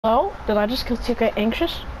Oh, did I just get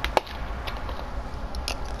anxious?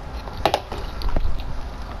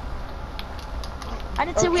 I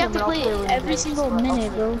didn't say we have to play every single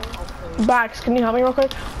minute, bro. Bax, can you help me real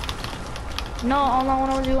quick? No, all I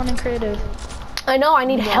want to do in creative. I know, I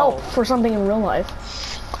need help for something in real life.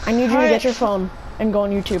 I need you to get your phone and go on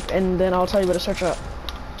YouTube, and then I'll tell you what to search up.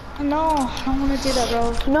 No, I don't want to do that,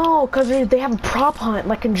 bro. No, because they have a prop hunt,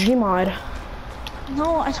 like in Gmod.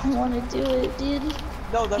 No, I don't want to do it, dude.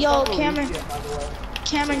 No, that's Yo, not Cameron. yet, by the way.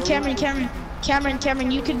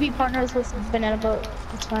 Cameron, you could be partners with Banana Boat.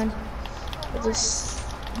 It's fine.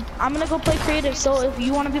 I'm gonna go play creative, so if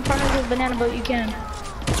you want to be partners with Banana Boat, you can.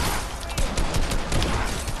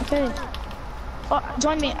 Okay. Oh,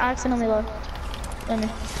 join me. I accidentally left. Join me.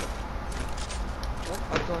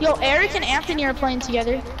 Yo, Eric and Anthony are playing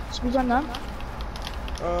together. Should we join them?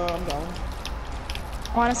 I'm down.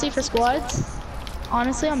 Honestly, for squads?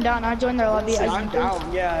 Honestly, I'm down. I joined their lobby. I'm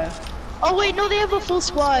down, yeah. Oh wait, no, they have a full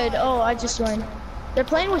squad. Oh, I just joined. They're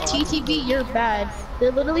playing with TTV, you're bad.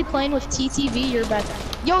 They're literally playing with TTV, you're bad.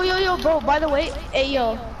 Yo, bro, by the way, hey,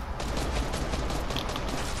 yo.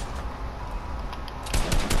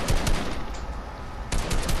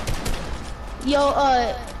 Yo,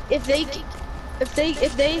 if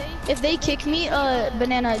they kick me,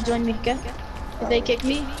 Banana, join me, okay? If they kick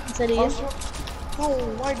me, instead of you. Oh,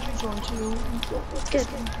 why did you join too? It's good.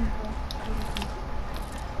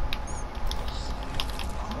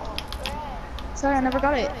 Sorry, I never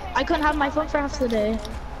got it. I couldn't have my phone for half the day.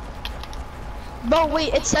 Bro,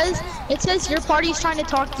 wait, it says your party's trying to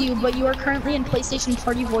talk to you, but you are currently in PlayStation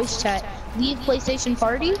Party voice chat. Leave PlayStation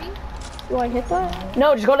Party? Do I hit that?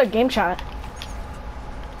 No, just go to game chat.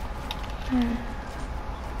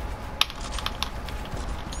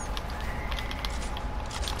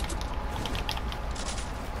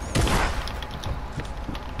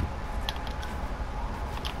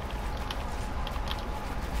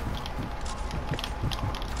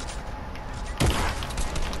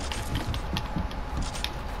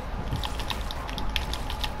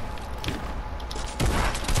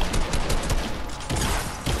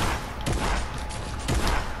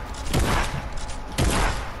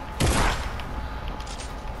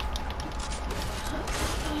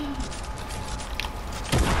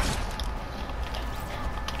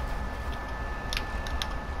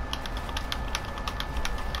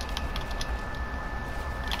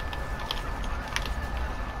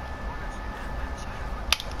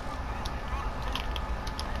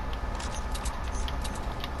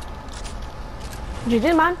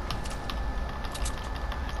 GG, man.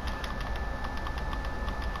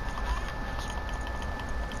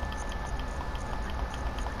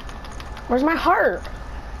 Where's my heart?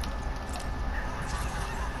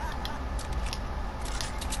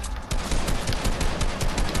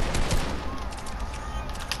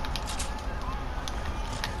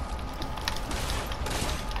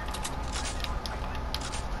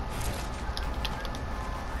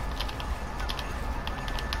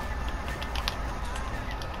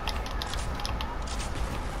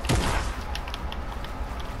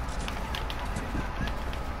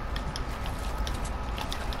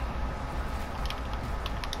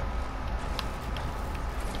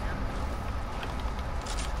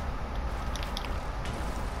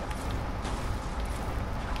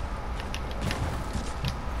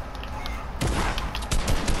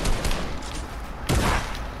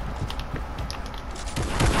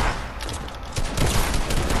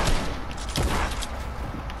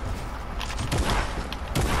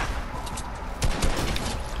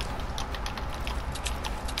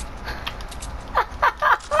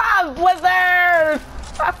 Blizzard!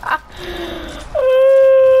 Oh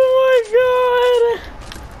my god!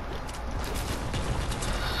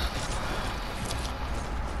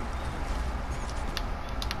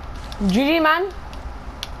 GG, man.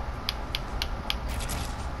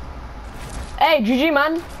 Hey, GG,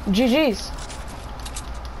 man. GG's.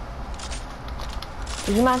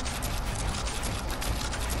 GG, man.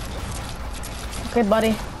 Okay,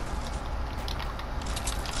 buddy.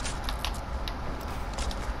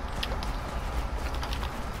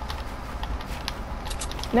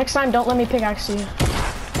 Next time, don't let me pickaxe you.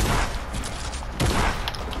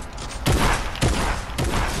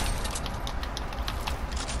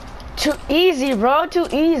 Too easy, bro. Too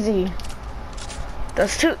easy.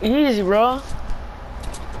 That's too easy, bro.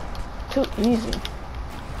 Too easy.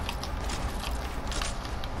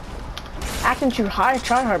 Acting too high,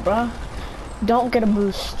 try hard, bro. Don't get a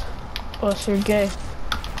boost. Unless you're gay.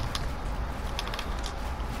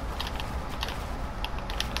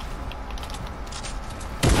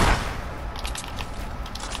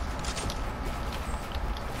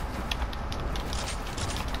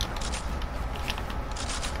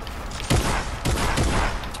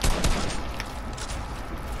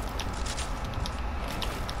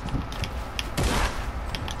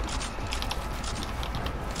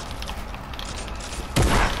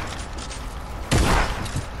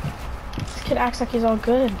 kid acts like he's all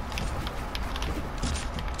good.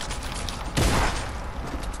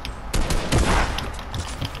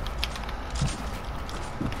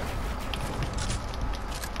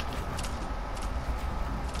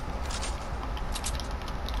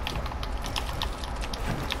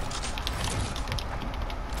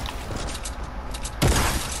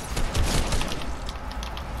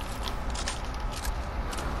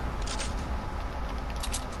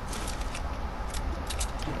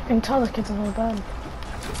 I can tell the kid's in the bed.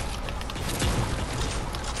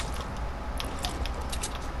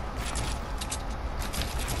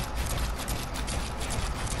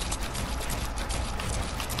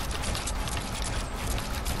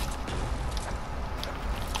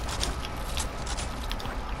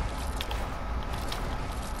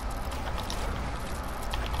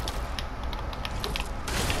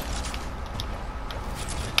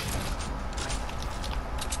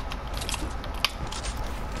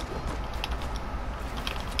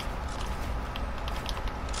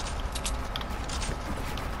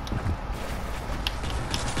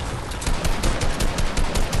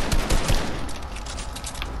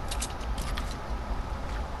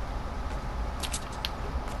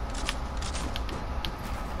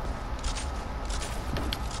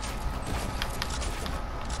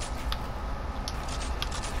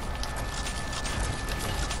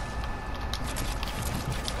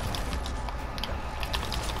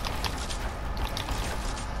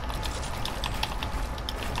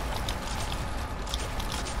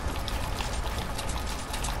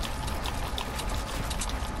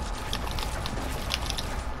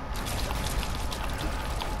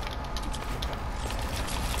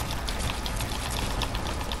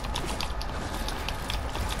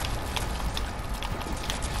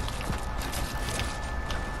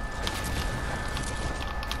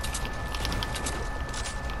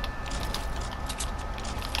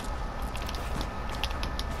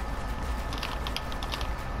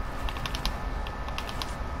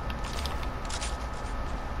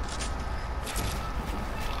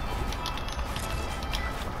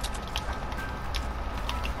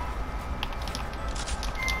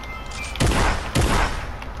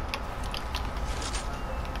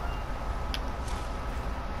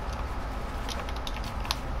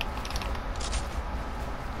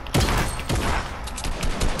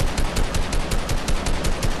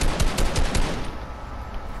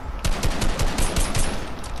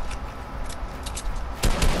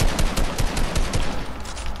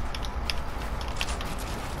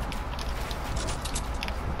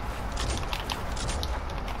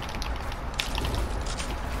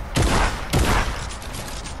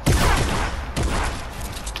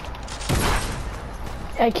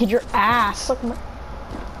 Hey, kid, your ass. Suck my...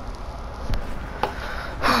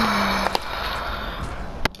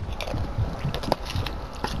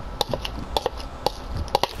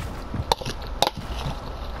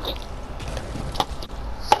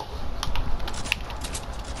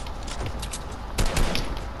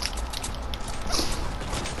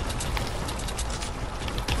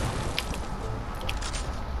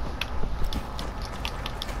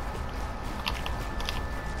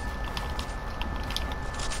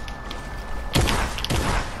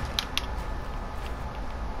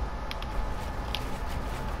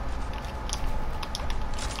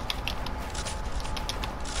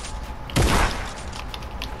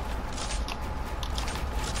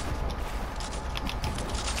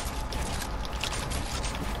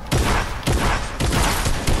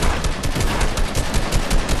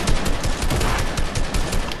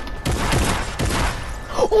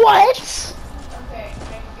 What? Okay,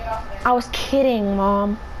 get off there. I was kidding,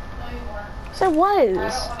 Mom. No, you weren't. Yes, I was. I don't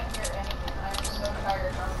want to hear anything. I'm so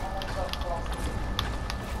tired. I'm almost so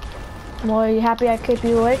full. Well, are you happy I kept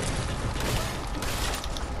you awake?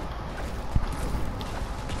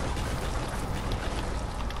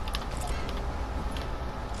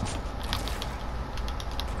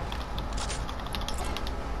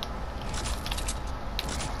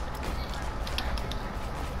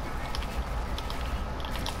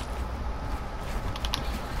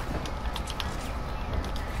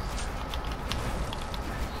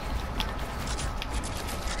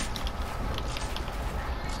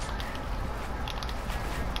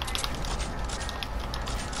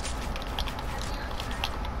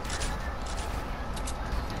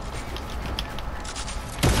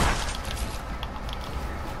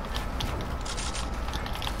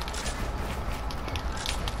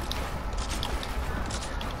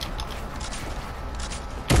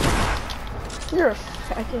 You're a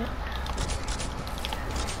faggot.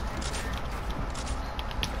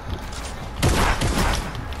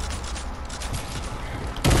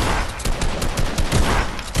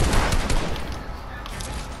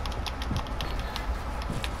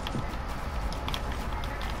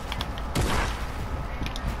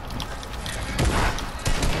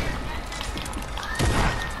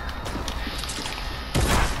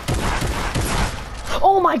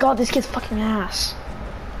 Oh my god, this kid's fucking ass.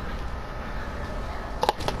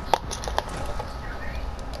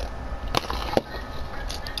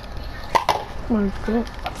 Come on, go.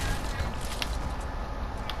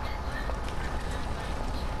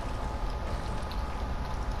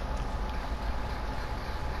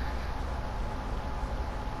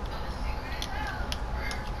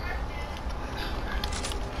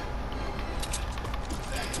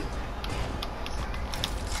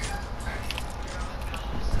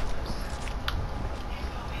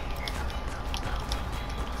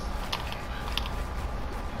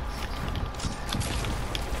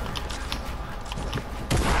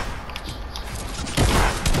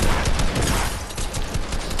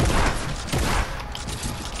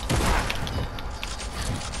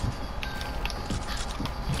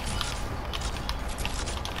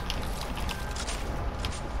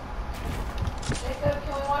 Jacob,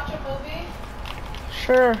 can we watch a movie?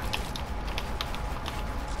 Sure.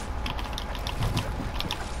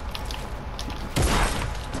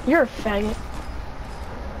 You're a faggot.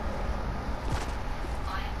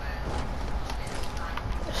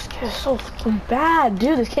 This kid is so fucking bad,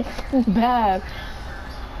 dude. This kid's fucking bad.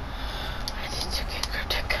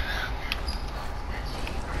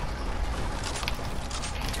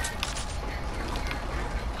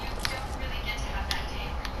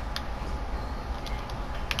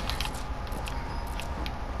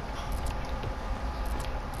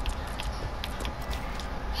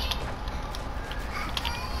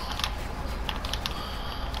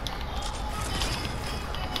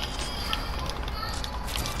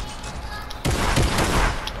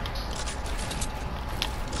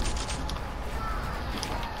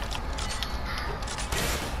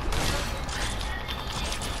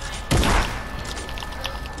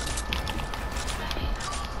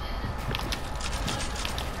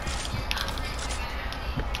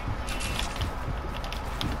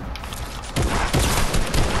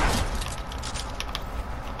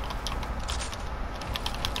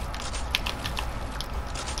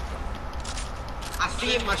 I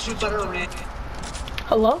see it, my shoe better red.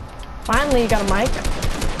 Hello? Finally, you got a mic.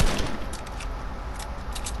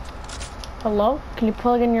 Hello? Can you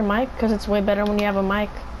plug in your mic? Because it's way better when you have a mic.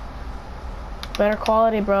 Better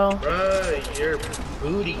quality, bro. Bro, you're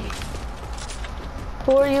booty.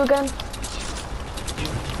 Who are you again?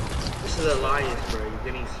 This is Elias, bro. You're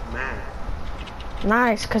getting smacked.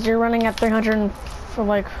 Nice, because you're running at 300 for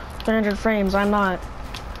like 300 frames. I'm not.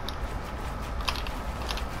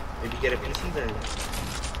 Maybe get a PC then.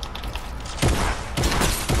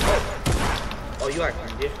 Oh, you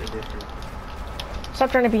acting different.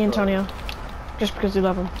 Stop trying to be Antonio. Just because you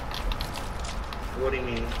love him. What do you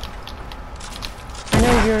mean? I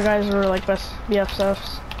know you guys were like best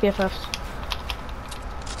BFFs.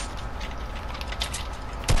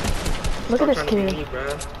 Look at this kid. Me,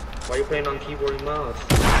 bro. Why you playing on keyboard and mouse?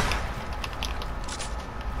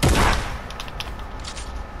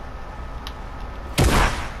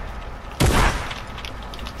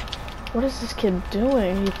 What is this kid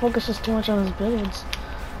doing? He focuses too much on his builds.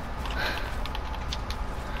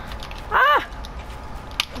 Ah!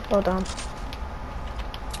 Well done.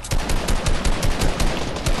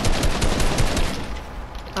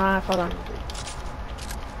 Ah, I fell down.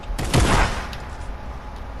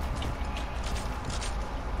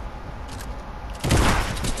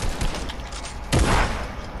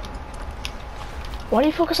 Why do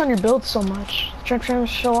you focus on your build so much? Trying to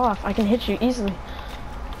show off. I can hit you easily.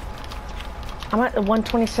 I'm at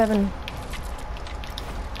 127.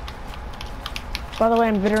 By the way,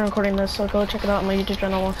 I'm video recording this, so go check it out on my YouTube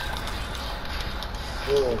channel.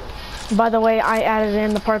 Cool. By the way, I added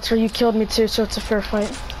in the parts where you killed me too, so it's a fair fight.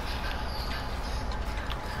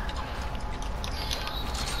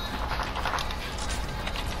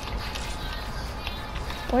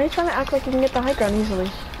 Why are you trying to act like you can get the high ground easily?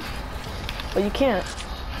 But you can't.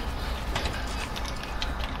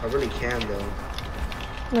 I really can though.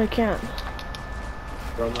 No, you can't.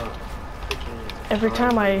 Bro, I'm not picking Every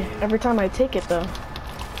time I take it though.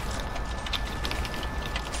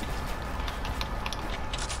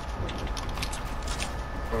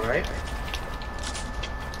 Alright.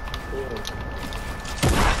 Cool.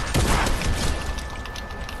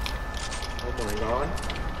 Oh my god.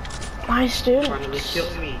 Nice, dude. Finally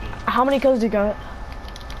killed me. How many kills you got?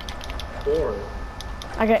 4.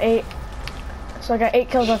 I got 8. So I got 8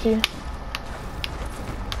 kills off you.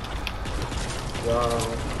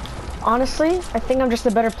 Wow. Honestly, I think I'm just the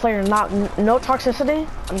better player. No toxicity.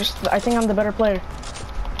 I think I'm the better player.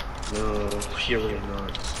 No, you're really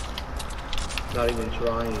not. Not even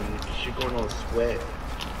trying. You're going on sweat.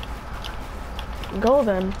 Go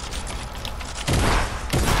then.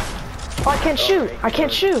 Oh, I can't shoot. I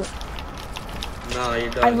can't shoot. No,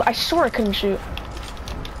 you're done. I swear I couldn't shoot.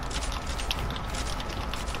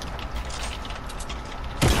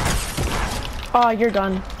 Oh, you're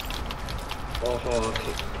done. Oh,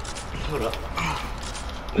 okay. Hold up.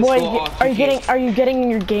 Boy, are you getting in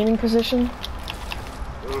your gaming position?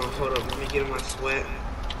 Hold up, let me get in my sweat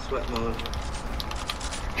mode.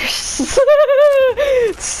 Sweat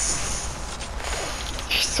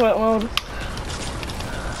mode.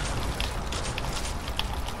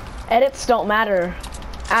 Edits don't matter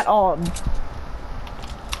at all.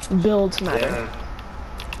 Builds matter. Yeah.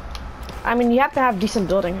 I mean, you have to have decent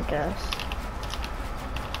building, I guess.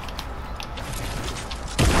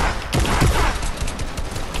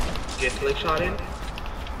 Get flick shot in.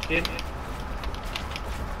 Kid.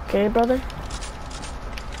 Okay, brother.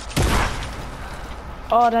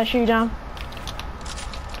 Oh, did I shoot you down?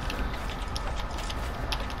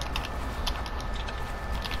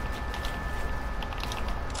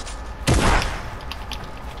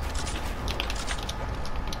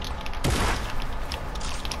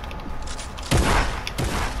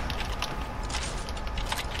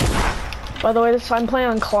 By the way, I'm playing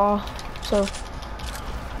on Claw, so.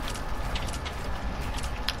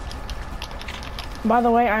 By the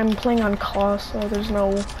way, I'm playing on Claw, so there's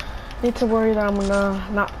no need to worry that I'm gonna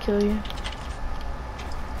not kill you.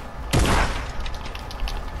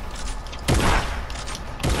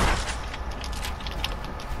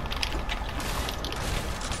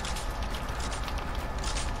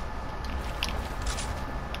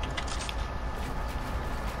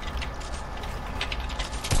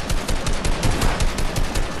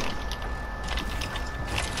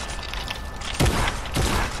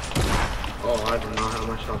 Oh, I did not have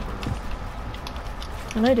my shot for now.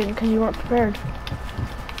 And I didn't, because you weren't prepared.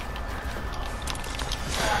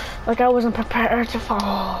 Like I wasn't prepared to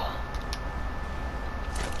fall.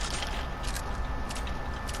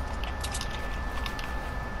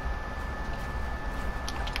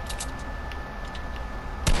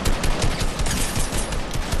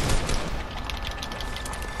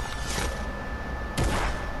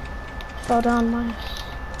 Fell down nice.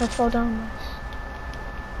 I fell down nice.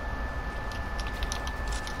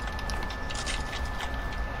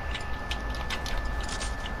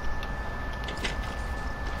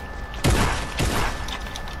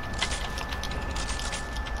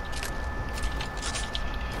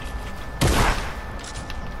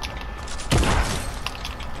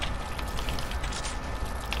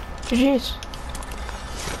 GG's.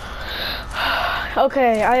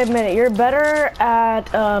 Okay, I admit it. You're better at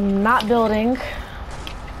not building.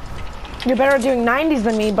 You're better at doing 90s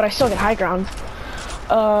than me, but I still get high ground.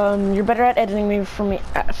 You're better at editing me for me.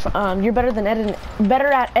 You're better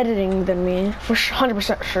at editing than me, for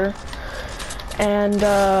 100% sure. And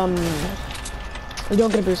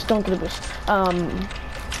don't get a boost. Don't get a boost.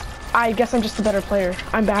 I guess I'm just a better player.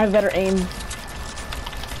 I have better aim.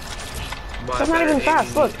 That's not even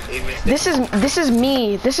fast. Look, this is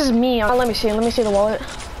me. This is me. Let me see. Let me see the wallet.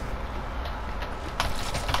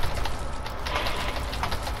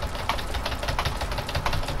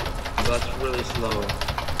 That's really slow.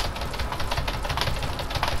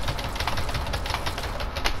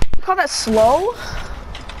 You call that slow?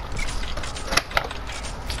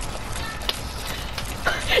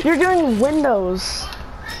 You're doing Windows.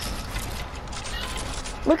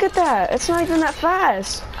 Look at that. It's not even that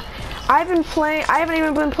fast. I haven't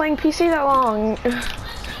even been playing PC that long.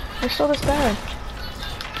 They're still this bad.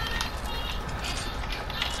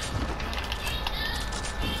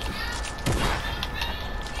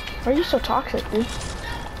 Why are you so toxic, dude?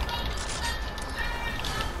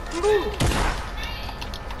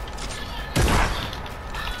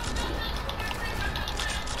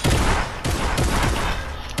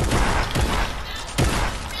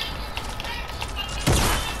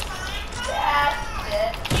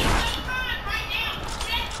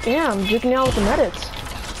 Damn, juking out with the medits.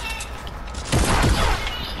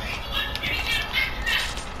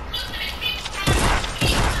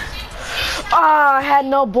 Ah, I had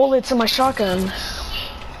no bullets in my shotgun.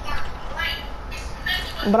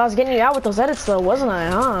 But I was getting you out with those edits though, wasn't I,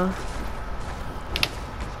 huh?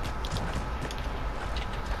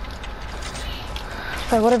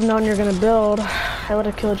 If I would have known you're gonna build, I would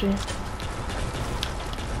have killed you.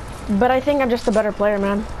 But I think I'm just a better player,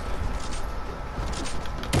 man.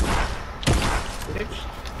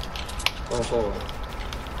 Oh, hold on.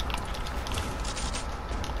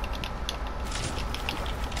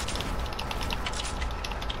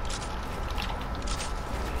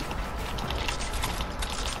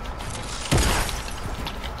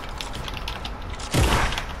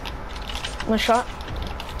 One shot.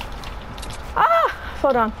 Ah!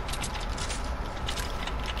 Fell down.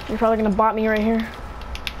 You're probably gonna bot me right here.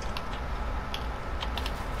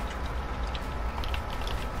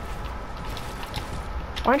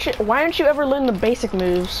 Why don't you ever learn the basic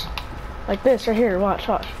moves? Like this right here, watch.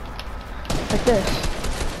 Like this.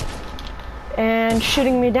 And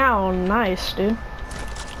shooting me down, nice, dude.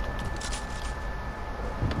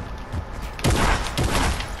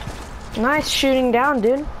 Nice shooting down,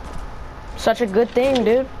 dude. Such a good thing,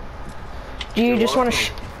 dude. Do you just want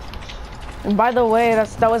to And by the way,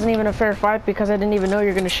 that wasn't even a fair fight because I didn't even know you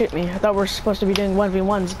were gonna shoot me. I thought we were supposed to be doing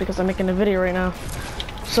 1v1s because I'm making a video right now.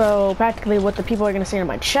 So practically what the people are gonna say in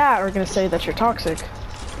my chat are gonna say that you're toxic.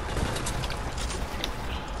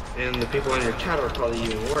 And the people in your chat are probably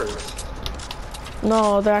even worse.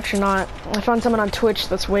 No, they're actually not. I found someone on Twitch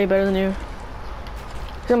that's way better than you.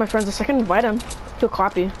 He's my friends, I can invite him. He'll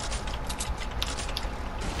copy.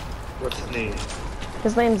 What's his name?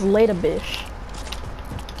 His name's Latabish.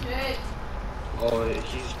 Jay, Oh,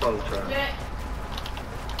 he's probably trash. Jay,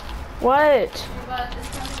 What? your butt is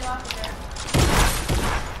coming off of there.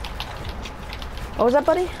 What was that,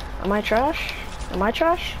 buddy? Am I trash? Am I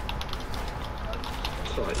trash?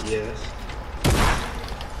 So, yes.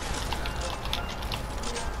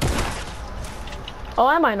 Oh,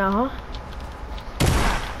 am I now, huh?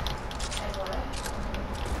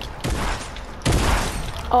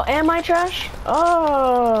 Oh, am I trash?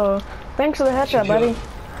 Oh, thanks for the headshot, buddy.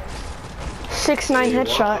 6'9"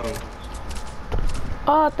 headshot. Welcome.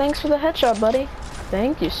 Oh, thanks for the headshot, buddy.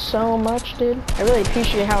 Thank you so much, dude. I really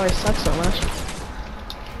appreciate how I suck so much.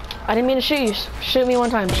 I didn't mean to shoot you. Shoot me one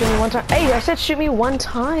time. Shoot me one time. Hey, I said shoot me one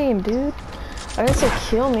time, dude. I didn't say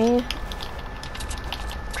kill me.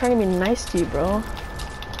 I'm trying to be nice to you, bro.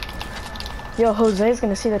 Yo, Jose's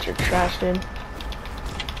gonna see that you're trash, dude.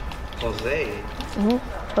 Jose.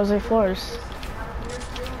 Jose Flores.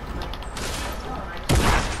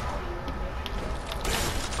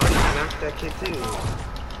 Oh, you smacked that kid too.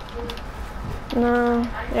 No,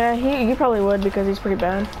 yeah, you probably would because he's pretty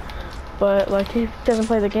bad. But like he doesn't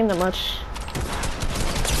play the game that much.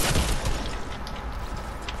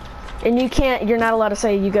 And you're not allowed to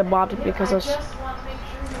say you get bobbed because I of. just want to make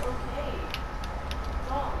sure you're okay.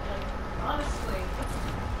 That's all, like, honestly.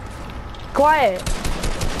 Quiet.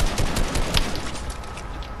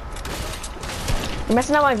 You're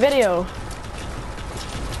messing up my video.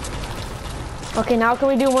 Okay, now can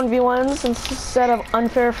we do 1v1s instead of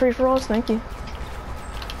unfair free-for-alls? Thank you.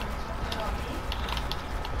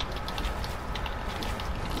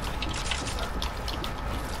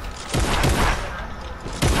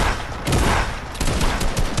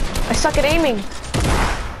 I suck at aiming.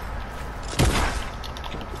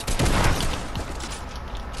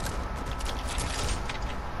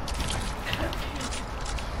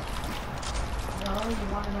 No, you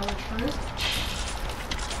want to know the truth?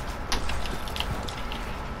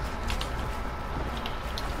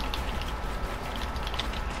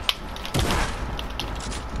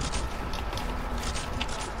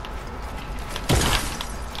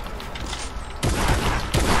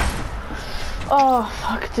 Oh,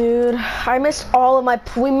 fuck, dude. I missed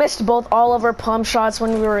we missed all of our pump shots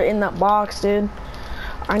when we were in that box, dude.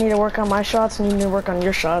 I need to work on my shots and you need to work on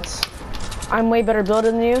your shots. I'm way better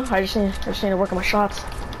builded than you. I just need to work on my shots.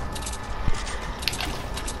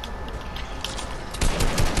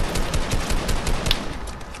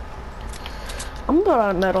 I'm about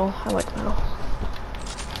out of metal. I like metal.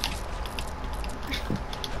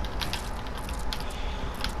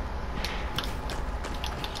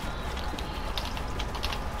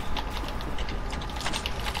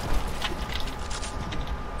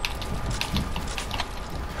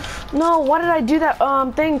 No, why did I do that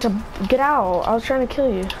thing to get out? I was trying to kill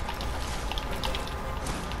you.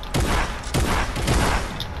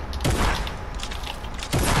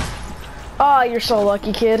 Oh, you're so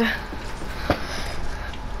lucky, kid.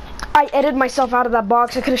 I edited myself out of that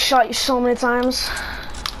box. I could have shot you so many times.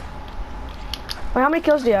 Wait, how many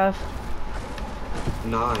kills do you have?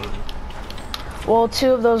 9. Well,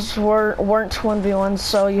 2 of those weren't 1v1s,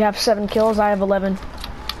 so you have 7 kills. I have 11.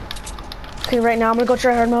 Okay, right now I'm gonna go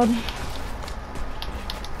try hard mode.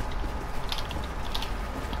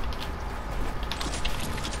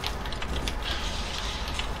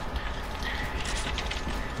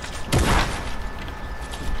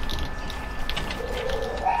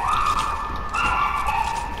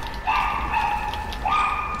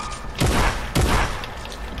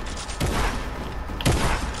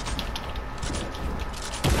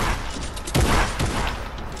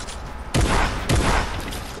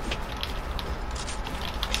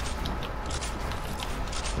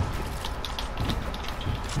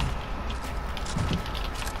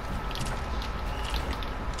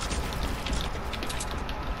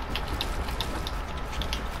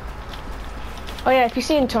 Oh yeah, if you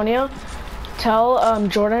see Antonio, tell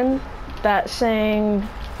Jordan that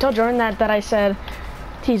I said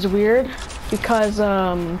he's weird because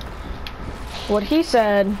what he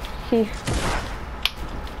said,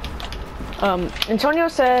 Antonio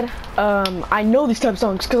said, I know these type of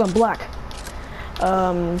songs because I'm black.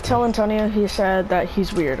 Tell Antonio he said that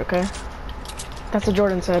he's weird, okay? That's what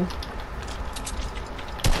Jordan said.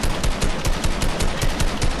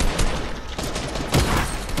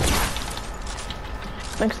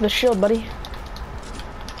 Thanks for the shield, buddy.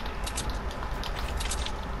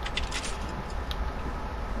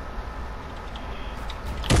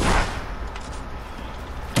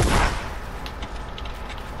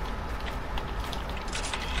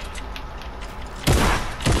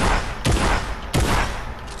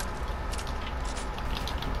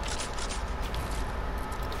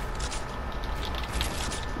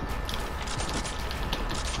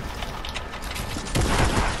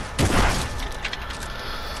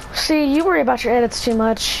 See, you worry about your edits too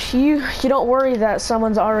much. You don't worry that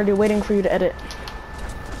someone's already waiting for you to edit.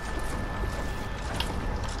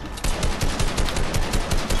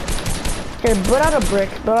 Here, build out a brick.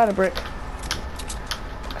 Build out a brick.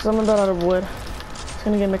 Because I'm gonna build out of wood. It's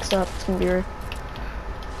gonna get mixed up. It's gonna be weird.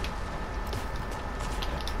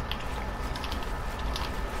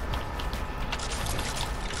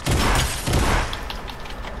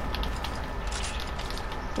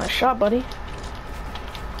 Nice shot, buddy.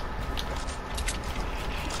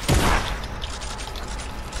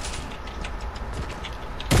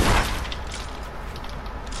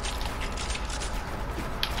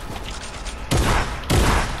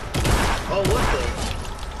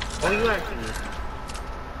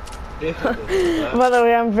 By the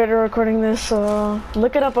way, I'm video recording this, so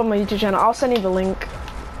look it up on my YouTube channel. I'll send you the link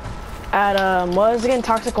at what is it again?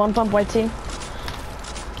 ToxiicOnePump YT.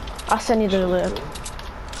 I'll send you the link.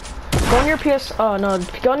 Go on your PS. Oh no,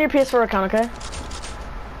 go on your PS4 account, okay?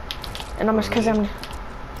 And I'm just because I'm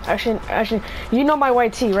actually, you know my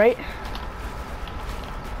YT, right?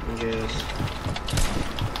 Yes.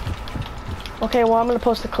 Okay, well I'm gonna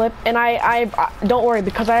post the clip, and I don't worry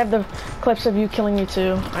because I have the clips of you killing me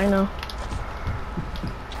too. I know.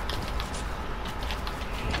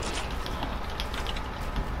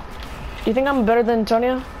 You think I'm better than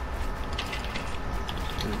Antonio?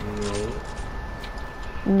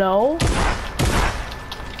 No. No?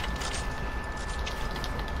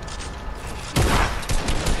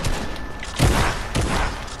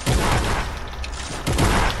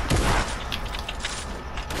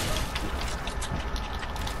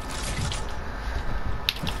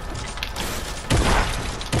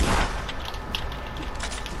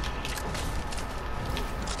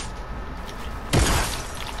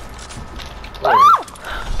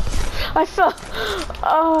 I fell.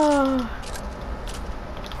 Oh.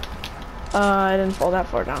 I didn't fall that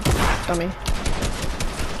far down. Dummy.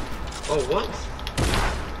 Oh, what?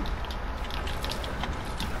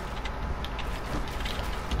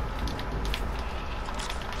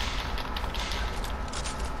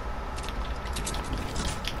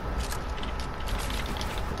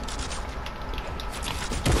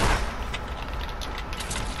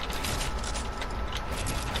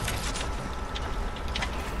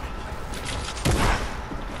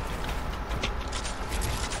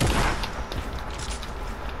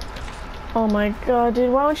 Oh my god, dude,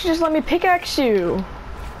 why don't you just let me pickaxe you?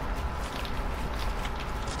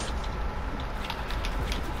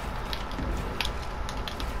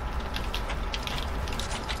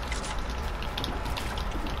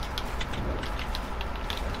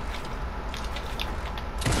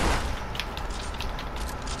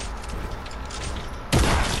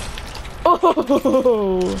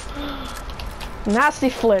 Oh, nasty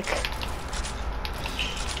flick.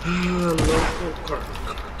 Local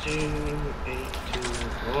cartoon 82.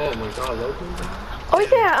 Oh my god, local? Oh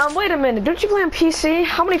yeah, wait a minute. Don't you play on PC?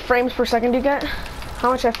 How many frames per second do you get? How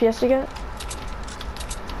much FPS do you get?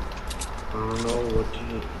 I don't know, what do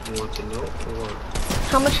you want to know or?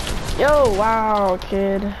 How much? Yo, wow,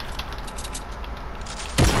 kid.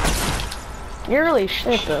 You're really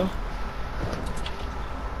shit though.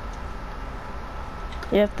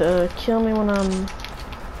 You have to kill me when I'm...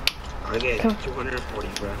 I get 240,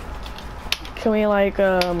 bro. Can we like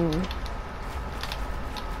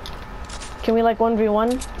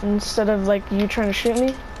 1v1 instead of like you trying to shoot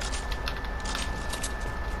me?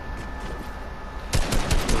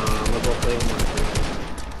 I'm gonna go play one.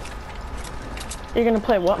 You're gonna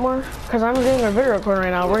play what more? Cause I'm doing a video recording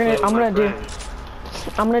right now. I'm gonna do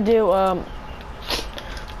Alright, I'm gonna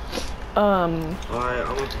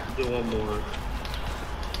do one more.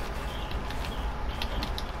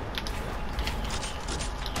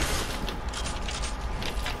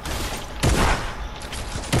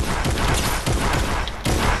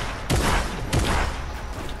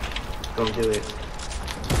 do it.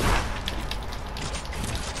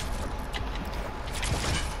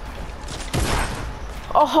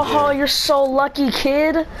 Oh, Yeah. you're so lucky,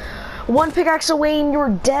 kid. One pickaxe away and you were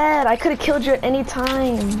dead. I could have killed you at any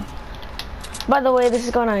time. By the way, this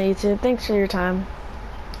is going on YouTube. Thanks for your time.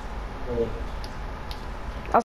 Oh.